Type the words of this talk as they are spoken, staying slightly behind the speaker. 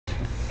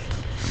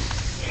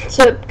What's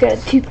up? Got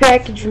 2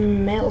 packages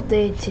from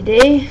Mailday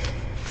today.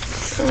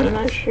 I'm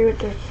not sure what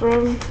they're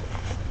from,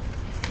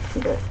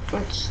 but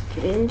let's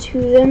get into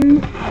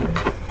them.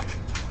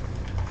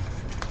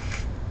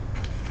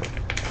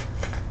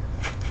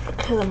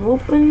 Cut them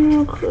open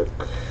real quick.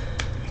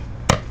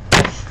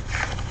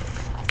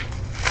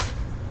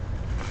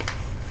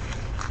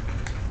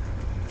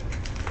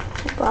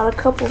 I bought a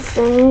couple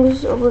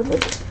things over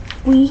the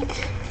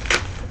week.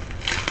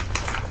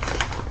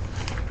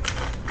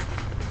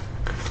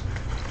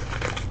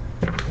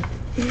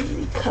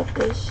 Cut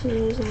this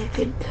using a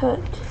good cut.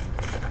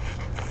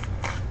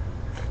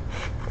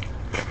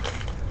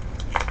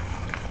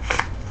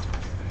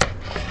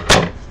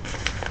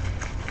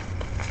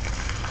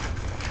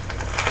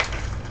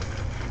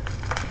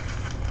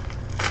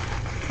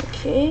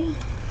 Okay.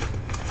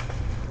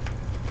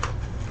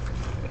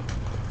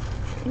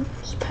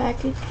 This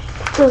package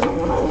doesn't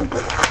want to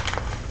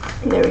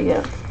open. There we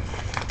go.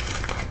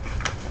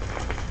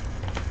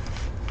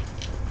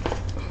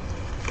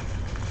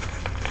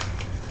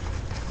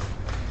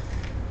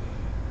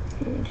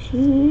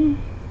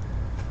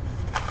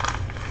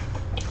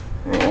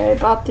 I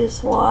bought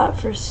this lot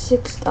for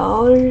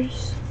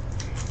 $6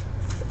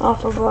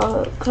 off of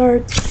a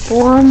card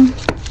forum.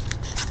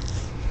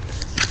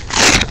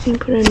 I can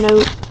put a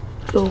note,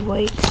 go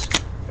Vikes.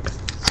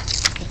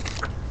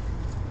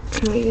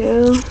 There we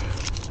go.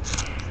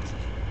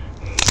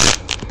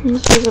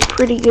 This was a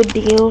pretty good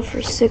deal for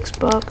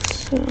 $6,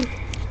 so I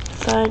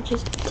thought I'd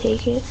just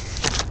take it.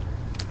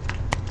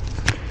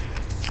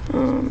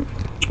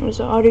 There's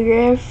an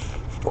autograph.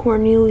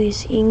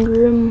 Cornelius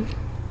Ingram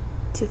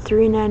to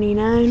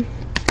 $3.99.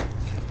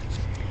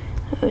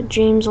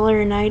 James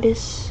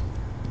Laurinaitis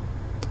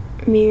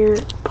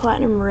Mirror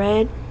Platinum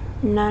Red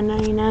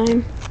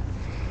 $9.99.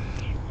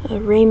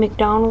 Ray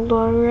McDonald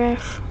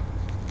autograph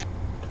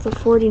for the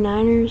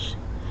 49ers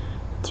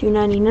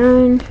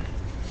 $2.99.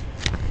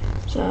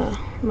 It's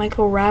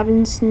Michael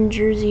Robinson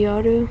jersey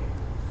auto,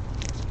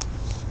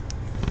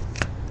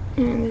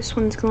 and this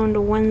one's going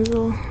to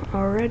Wenzel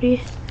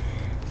already.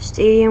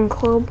 Stadium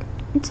Club.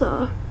 It's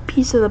a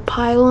piece of the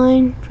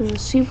pylon from the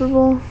Super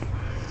Bowl.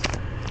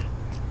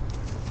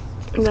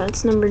 And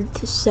that's numbered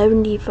to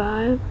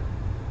 75.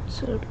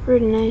 So a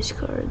pretty nice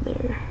card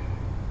there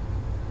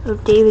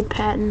of David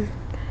Patton.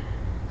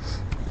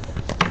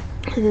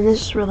 And then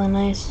this is really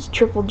nice. It's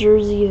triple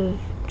jersey of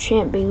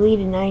Champ Bailey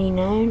to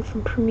 99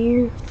 from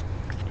Premier.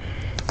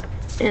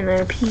 And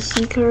then a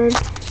PC card,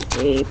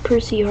 a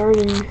Percy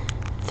Harvin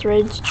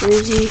Threads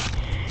jersey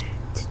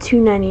to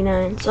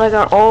 $2.99. So I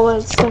got all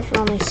that stuff for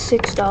only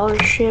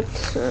 $6 shipped,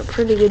 so a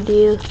pretty good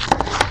deal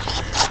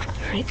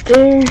right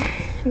there.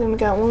 And then we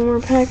got one more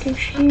package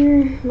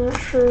here. I'm not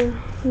sure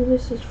who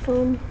this is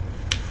from.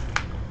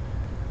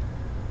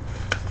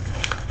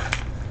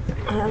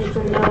 I don't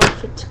even know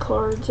if it's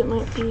cards. It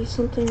might be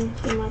something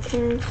from my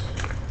parents.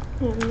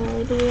 I have no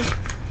idea.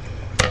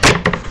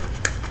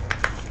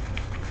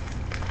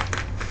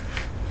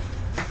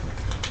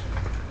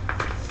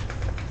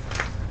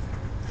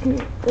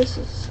 This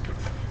is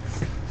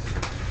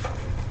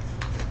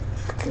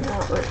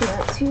not working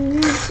out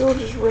too good, so we'll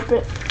just rip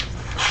it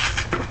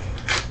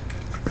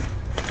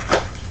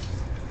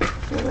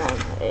around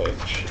the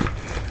edge.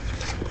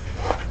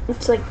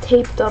 It's like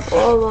taped up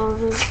all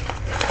over.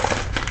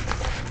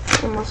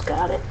 Almost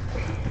got it.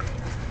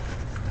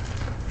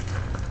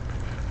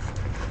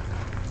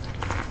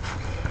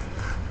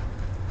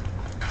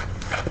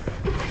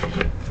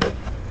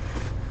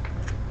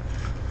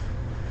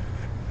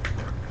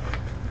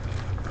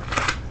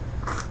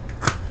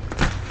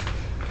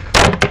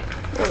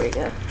 There we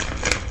go.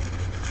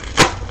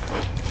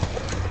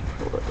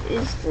 What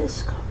is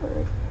this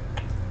card?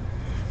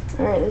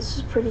 Alright, this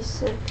is pretty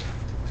sick.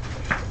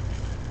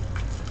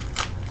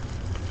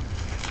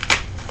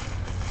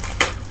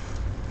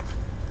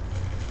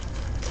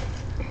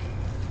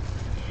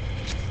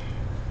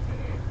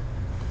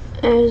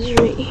 As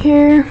right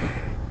here,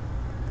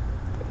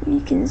 you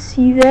can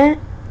see that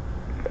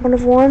 1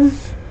 of 1.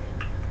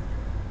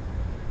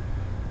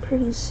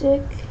 Pretty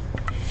sick.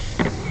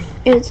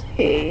 It's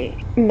a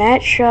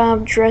Matt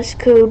Schaub dress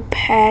code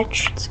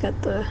patch. It's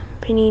got the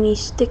Panini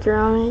sticker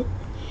on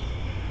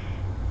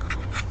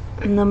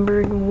it.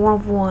 Numbered 1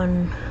 of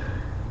 1.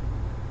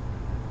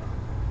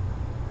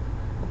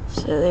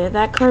 So there,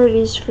 that card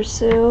is for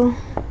sale.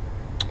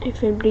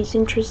 If anybody's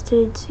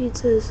interested, see it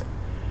says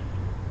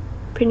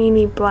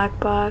Panini Black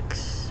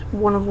Box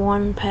 1 of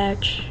 1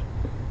 patch.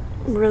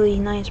 Really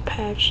nice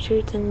patch too,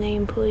 it's a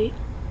nameplate.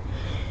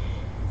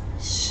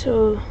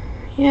 So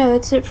yeah,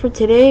 that's it for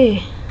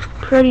today.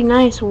 Pretty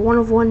nice 1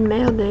 of 1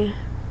 Mailday.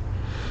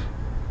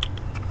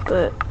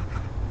 But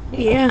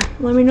yeah,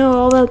 let me know.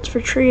 All that's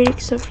for trade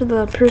except for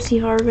the Percy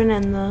Harvin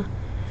and the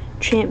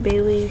Champ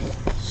Bailey.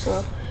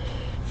 So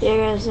yeah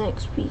guys,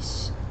 next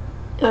piece.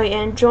 Oh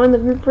yeah, and join the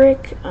group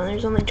break.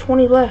 There's only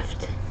 20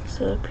 left.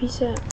 So peace out.